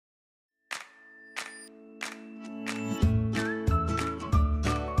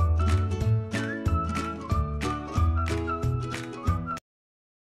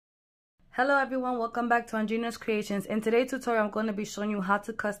Hello everyone, welcome back to Andrina's Creations. In today's tutorial, I'm going to be showing you how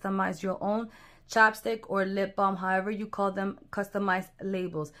to customize your own chapstick or lip balm, however you call them, customized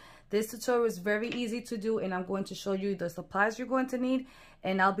labels. This tutorial is very easy to do, and I'm going to show you the supplies you're going to need,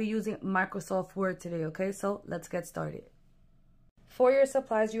 and I'll be using Microsoft Word today, okay? So let's get started. For your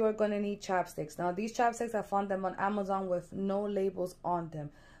supplies, you are going to need chapsticks. Now, these chapsticks, I found them on Amazon with no labels on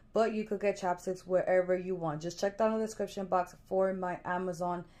them, but you could get chapsticks wherever you want. Just check down in the description box for my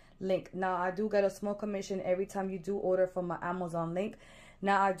Amazon link. Now, I do get a small commission every time you do order from my Amazon link.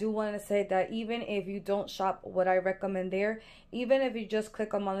 Now, I do want to say that even if you don't shop what I recommend there, even if you just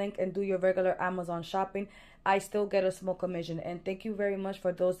click on my link and do your regular Amazon shopping, I still get a small commission. And thank you very much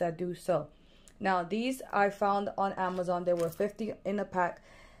for those that do so. Now, these I found on Amazon. There were 50 in a pack.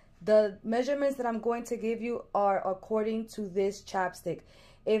 The measurements that I'm going to give you are according to this chapstick.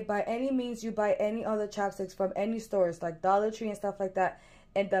 If by any means you buy any other chapsticks from any stores like Dollar Tree and stuff like that,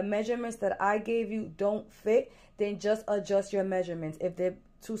 and the measurements that I gave you don't fit, then just adjust your measurements. If they're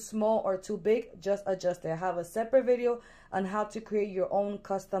too small or too big, just adjust it. I have a separate video on how to create your own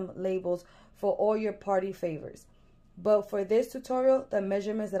custom labels for all your party favors. But for this tutorial, the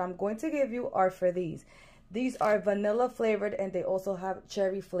measurements that I'm going to give you are for these. These are vanilla flavored, and they also have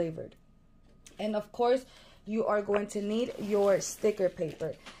cherry flavored. And of course, you are going to need your sticker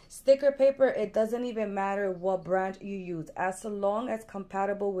paper. Sticker paper, it doesn't even matter what brand you use, as long as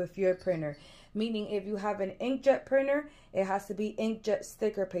compatible with your printer. Meaning, if you have an inkjet printer, it has to be inkjet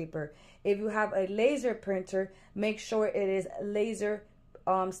sticker paper. If you have a laser printer, make sure it is laser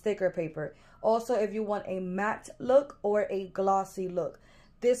sticker paper. Also, if you want a matte look or a glossy look.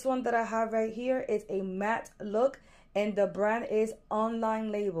 This one that I have right here is a matte look, and the brand is Online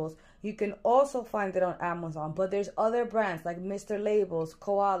Labels. You can also find it on Amazon, but there's other brands like Mr. Labels,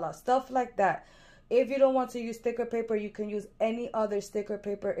 Koala, stuff like that. If you don't want to use sticker paper, you can use any other sticker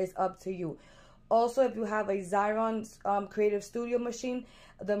paper. It's up to you. Also, if you have a Xyron Creative Studio machine,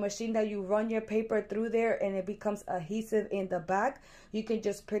 the machine that you run your paper through there and it becomes adhesive in the back, you can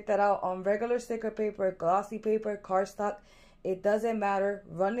just print that out on regular sticker paper, glossy paper, cardstock. It doesn't matter.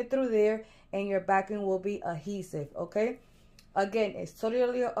 Run it through there and your backing will be adhesive, okay? Again, it's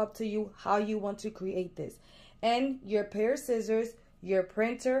totally up to you how you want to create this. And your pair of scissors, your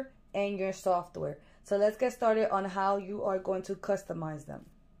printer, and your software. So let's get started on how you are going to customize them.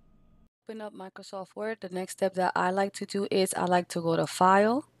 Open up Microsoft Word. The next step that I like to do is I like to go to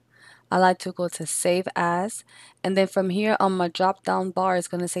File. I like to go to Save As, and then from here on my drop down bar is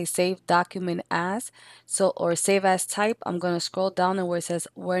going to say Save Document As, or Save As Type. I'm going to scroll down, and where it says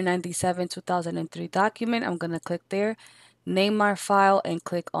Word 97 2003 document, I'm going to click there, name my file, and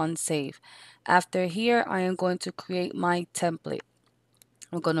click on Save. After here, I am going to create my template.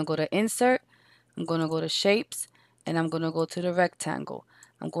 I'm going to go to Insert, I'm going to go to Shapes, and I'm going to go to the rectangle.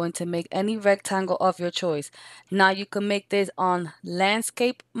 I'm going to make any rectangle of your choice. Now you can make this on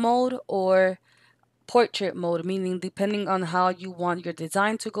landscape mode or portrait mode, meaning depending on how you want your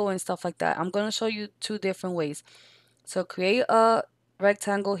design to go and stuff like that. I'm going to show you two different ways. So create a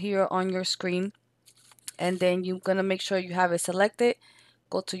rectangle here on your screen, and then you're going to make sure you have it selected.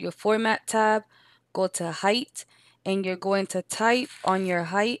 Go to your Format tab, go to Height, and you're going to type on your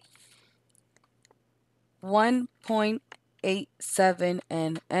height 1.87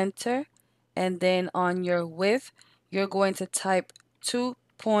 and enter. And then on your width, you're going to type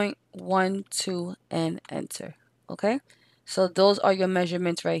 2.12 and enter. Okay, so those are your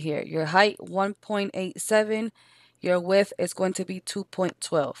measurements right here. Your height 1.87, your width is going to be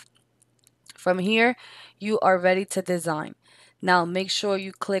 2.12. From here, you are ready to design. Now make sure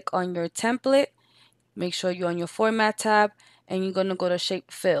you click on your template, make sure you're on your Format tab, and you're going to go to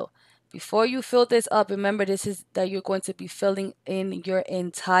Shape Fill. Before you fill this up, remember this is that you're going to be filling in your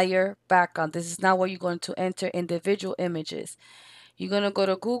entire background. This is not where you're going to enter individual images. You're going to go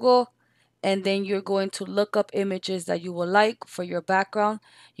to Google, and then you're going to look up images that you would like for your background.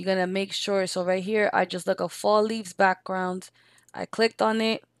 You're going to make sure, so right here, I just look up fall leaves background. I clicked on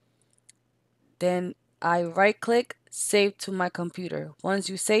it. Then I right click, save to my computer. Once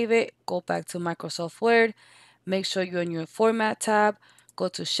you save it, go back to Microsoft Word. Make sure you're in your Format tab. Go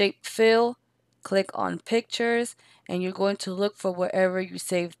to Shape Fill, click on Pictures, and you're going to look for wherever you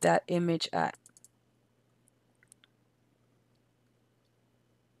saved that image at.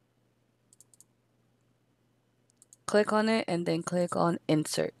 Click on it and then click on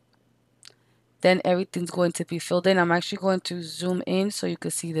Insert. Then everything's going to be filled in. I'm actually going to zoom in so you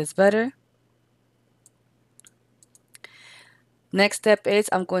can see this better. Next step is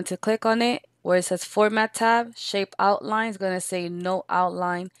I'm going to click on it where it says Format tab, Shape Outline. It's going to say no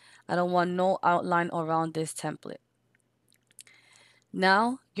outline. I don't want no outline around this template.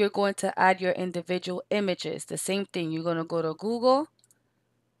 Now you're going to add your individual images. The same thing. You're going to go to Google,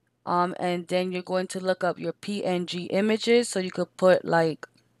 and then you're going to look up your PNG images. So you could put like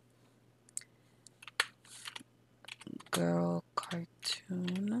girl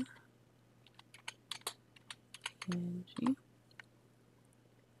cartoon PNG.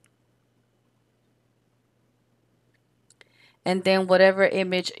 And then whatever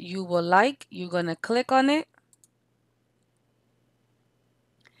image you will like, you're going to click on it.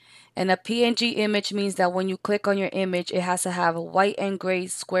 And a PNG image means that when you click on your image, it has to have white and gray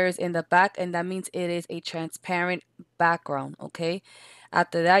squares in the back, and that means it is a transparent background, okay?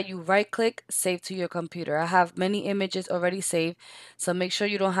 After that, you right click, save to your computer. I have many images already saved, so make sure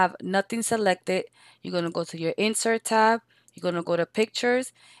you don't have nothing selected. You're going to go to your insert tab, you're going to go to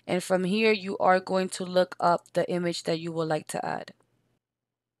pictures, and from here you are going to look up the image that you would like to add.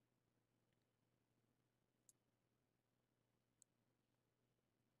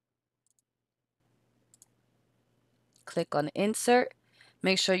 Click on insert,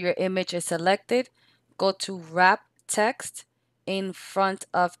 make sure your image is selected, go to wrap text in front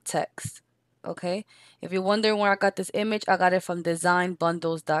of text. Okay, if you're wondering where I got this image, I got it from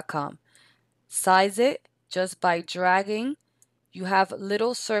designbundles.com. Size it just by dragging. You have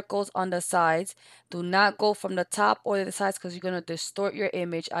little circles on the sides. Do not go from the top or the sides because you're going to distort your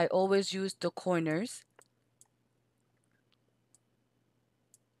image. I always use the corners.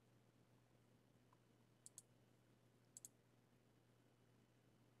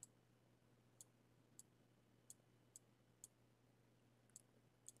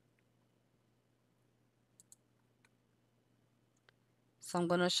 So I'm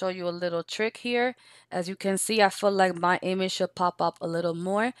going to show you a little trick here. As you can see, I feel like my image should pop up a little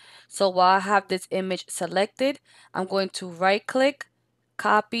more. So while I have this image selected, I'm going to right click,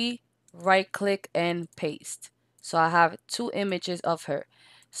 copy, right click, and paste. So I have two images of her.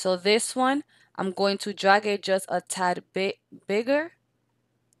 So this one, I'm going to drag it just a tad bit bigger.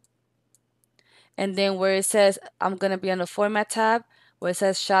 And then where it says, I'm going to be on the format tab, where it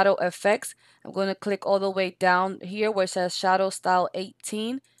says shadow effects, I'm going to click all the way down here where it says shadow style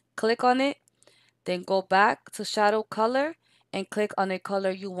 18. Click on it, then go back to shadow color and click on a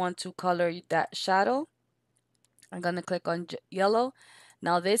color you want to color that shadow. I'm going to click on yellow.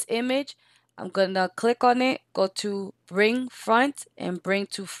 Now this image, I'm going to click on it, go to bring front and bring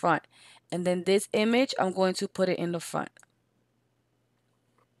to front. And then this image, I'm going to put it in the front.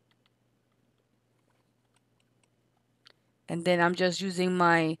 And then I'm just using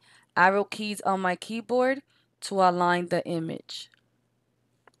my arrow keys on my keyboard to align the image.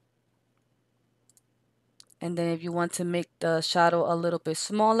 And then if you want to make the shadow a little bit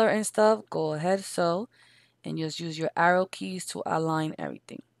smaller and stuff, go ahead so, and just use your arrow keys to align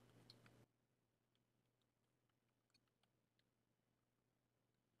everything.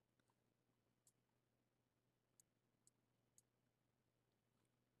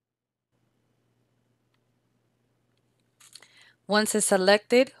 Once it's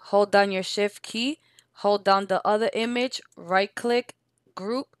selected, hold down your shift key, hold down the other image, right click,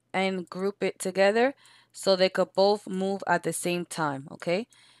 group, and group it together so they could both move at the same time, okay?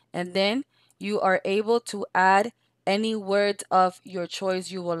 And then you are able to add any words of your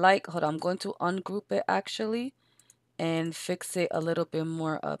choice you would like. Hold on, I'm going to ungroup it actually and fix it a little bit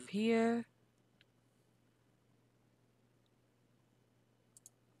more up here.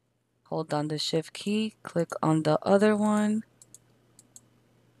 Hold down the shift key, click on the other one.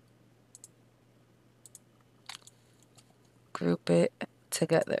 Group it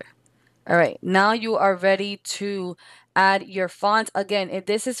together. All right, now you are ready to add your font. Again, if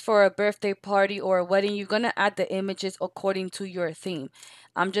this is for a birthday party or a wedding, you're going to add the images according to your theme.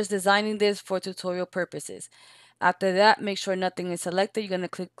 I'm just designing this for tutorial purposes. After that, make sure nothing is selected. You're going to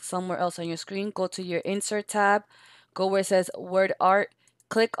click somewhere else on your screen. Go to your insert tab. Go where it says word art.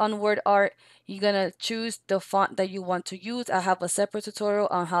 Click on word art. You're going to choose the font that you want to use. I have a separate tutorial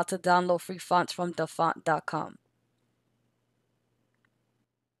on how to download free fonts from thefont.com.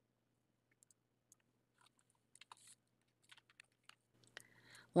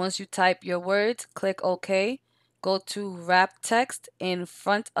 Once you type your words, click OK. Go to wrap text in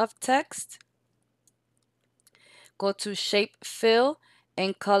front of text. Go to shape fill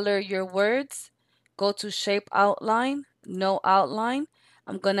and color your words. Go to shape outline, no outline.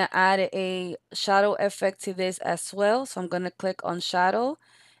 I'm going to add a shadow effect to this as well. So I'm going to click on shadow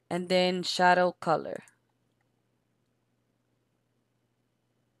and then shadow color.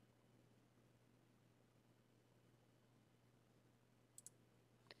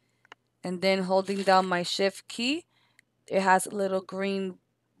 And then holding down my shift key, it has a little green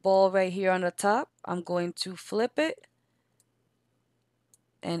ball right here on the top. I'm going to flip it.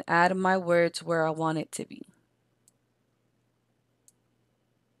 and add my words where I want it to be.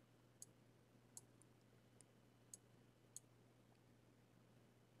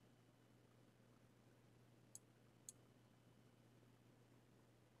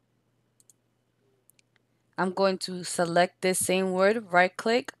 I'm going to select this same word, right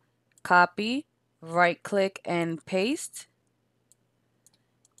click, copy, right click and paste,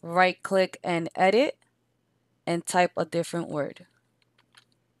 right click and edit, and type a different word.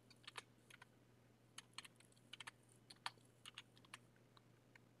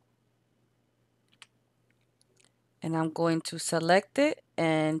 And I'm going to select it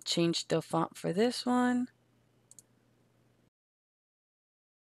and change the font for this one.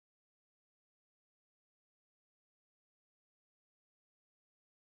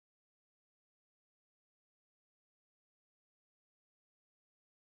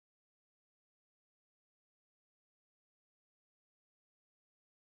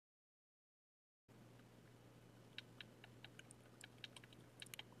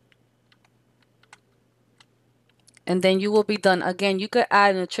 And then you will be done. Again, you could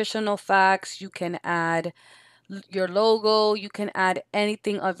add nutritional facts. You can add your logo. You can add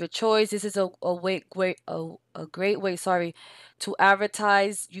anything of your choice. This is a great way, sorry, to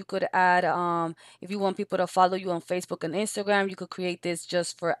advertise. You could add if you want people to follow you on Facebook and Instagram, you could create this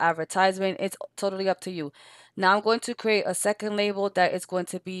just for advertisement. It's totally up to you. Now I'm going to create a second label that is going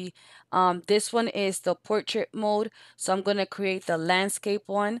to be this one is the portrait mode. So I'm going to create the landscape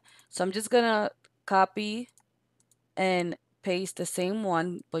one. So I'm just going to copy and paste the same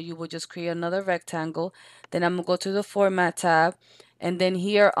one, but you will just create another rectangle. Then I'm going to go to the format tab, and then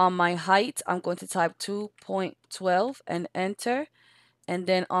here on my height I'm going to type 2.12 and enter. And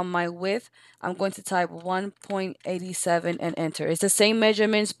then on my width I'm going to type 1.87 and enter. It's the same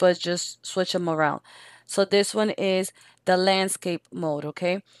measurements, but just switch them around. So this one is the landscape mode.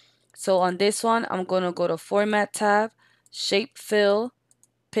 Okay, so on this one I'm going to go to format tab, shape fill,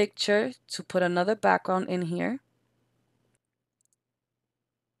 picture, to put another background in here.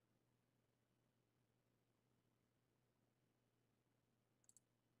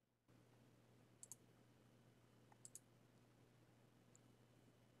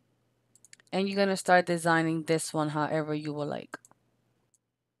 And you're going to start designing this one however you would like.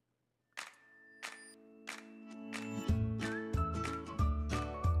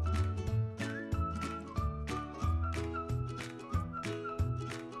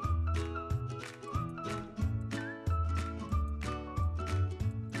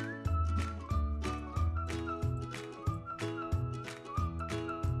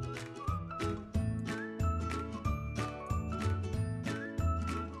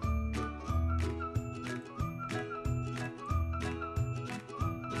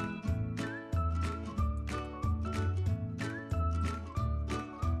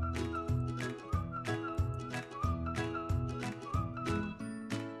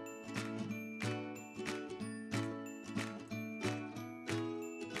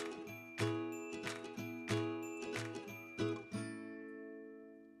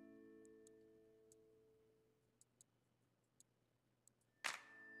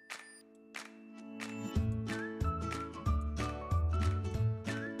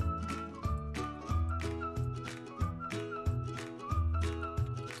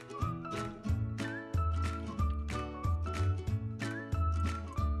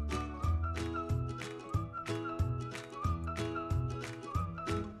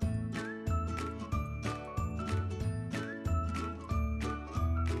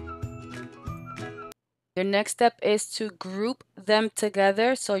 Your next step is to group them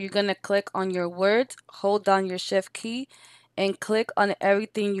together. So you're going to click on your words, hold down your shift key, and click on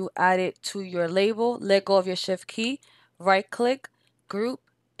everything you added to your label. Let go of your shift key, right click, group,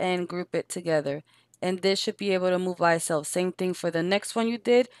 and group it together. And this should be able to move by itself. Same thing for the next one you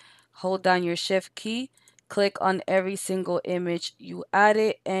did. Hold down your shift key, click on every single image you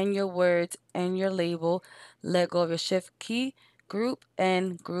added and your words and your label. Let go of your shift key, group,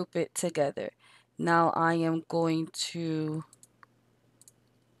 and group it together. Now I am going to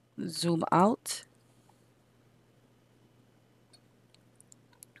zoom out.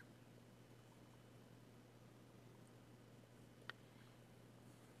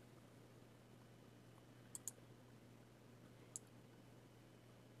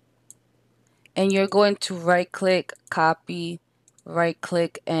 And you're going to right click, copy, right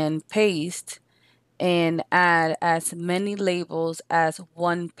click and paste, and add as many labels as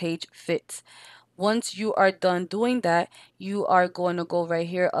one page fits. Once you are done doing that, you are going to go right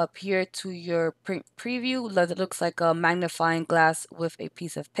here up here to your print preview. That looks like a magnifying glass with a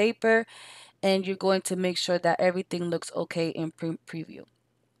piece of paper. And you're going to make sure that everything looks okay in print preview.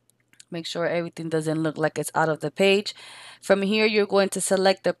 Make sure everything doesn't look like it's out of the page. From here, you're going to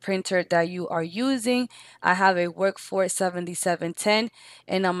select the printer that you are using. I have a Workforce 7710,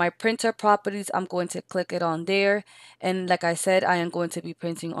 and on my printer properties, I'm going to click it on there. And like I said, I am going to be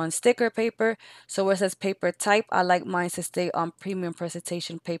printing on sticker paper. So where it says paper type, I like mine to stay on premium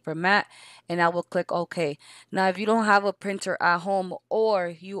presentation paper matte, and I will click OK. Now, if you don't have a printer at home or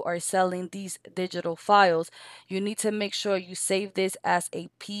you are selling these digital files, you need to make sure you save this as a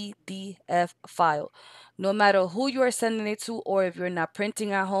PDF file. No matter who you are sending it to, or if you're not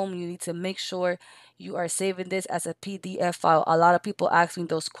printing at home, you need to make sure you are saving this as a PDF file. A lot of people ask me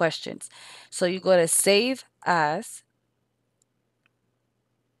those questions. So you go to save as.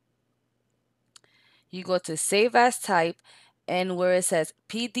 You go to save as type, and where it says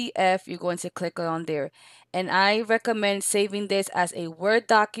PDF, you're going to click on there. And I recommend saving this as a Word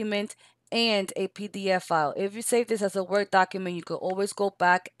document and a PDF file. If you save this as a Word document, you can always go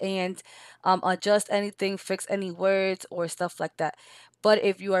back and adjust anything, fix any words or stuff like that. But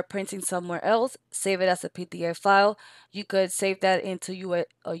if you are printing somewhere else, save it as a PDF file. You could save that into a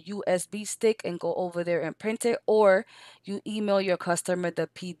USB stick and go over there and print it, or you email your customer the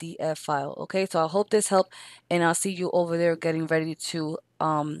PDF file. Okay, so I hope this helped, and I'll see you over there getting ready to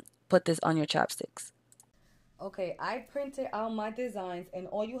put this on your chopsticks. Okay, I printed out my designs, and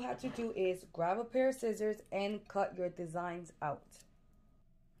all you have to do is grab a pair of scissors and cut your designs out.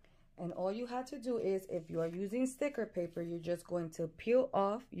 And all you have to do is, if you are using sticker paper, you're just going to peel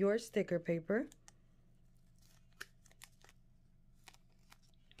off your sticker paper,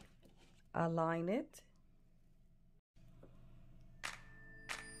 align it,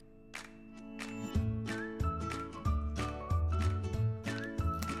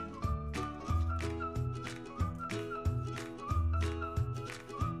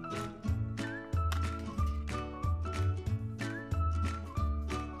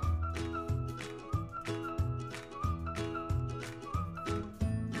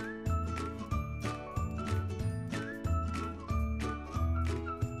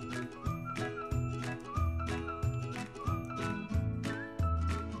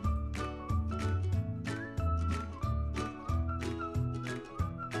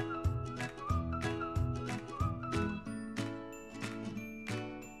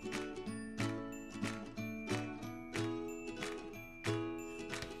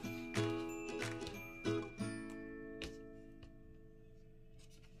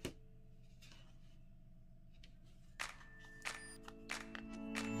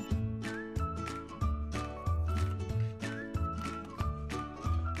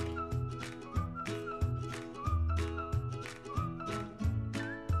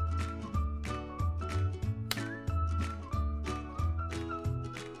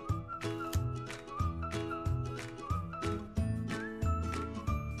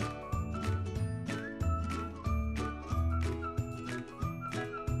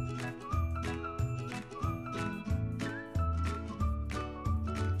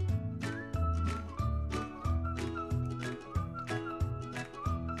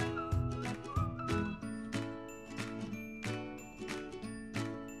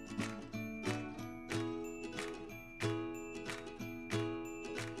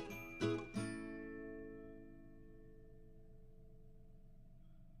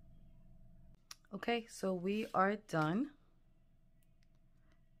 Okay, so we are done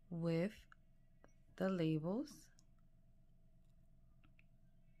with the labels.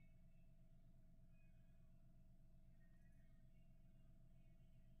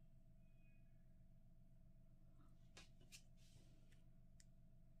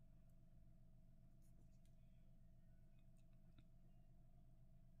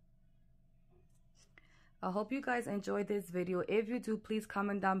 I hope you guys enjoyed this video. If you do, please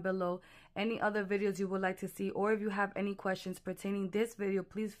comment down below any other videos you would like to see, or if you have any questions pertaining this video,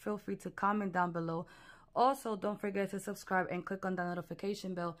 please feel free to comment down below. Also, don't forget to subscribe and click on the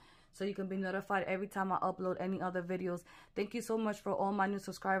notification bell so you can be notified every time I upload any other videos. Thank you so much for all my new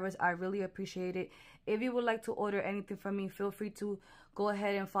subscribers. I really appreciate it. If you would like to order anything from me, feel free to go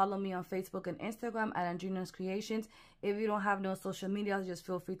ahead and follow me on Facebook and Instagram at Andrina's Creations. If you don't have no social media, just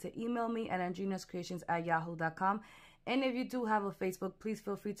feel free to email me at andrinascreations@yahoo.com. And if you do have a Facebook, please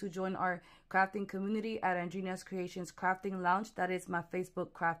feel free to join our crafting community at Andrina's Creations Crafting Lounge. That is my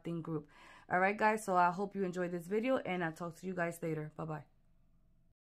Facebook crafting group. Alright guys, so I hope you enjoyed this video, and I'll talk to you guys later. Bye-bye.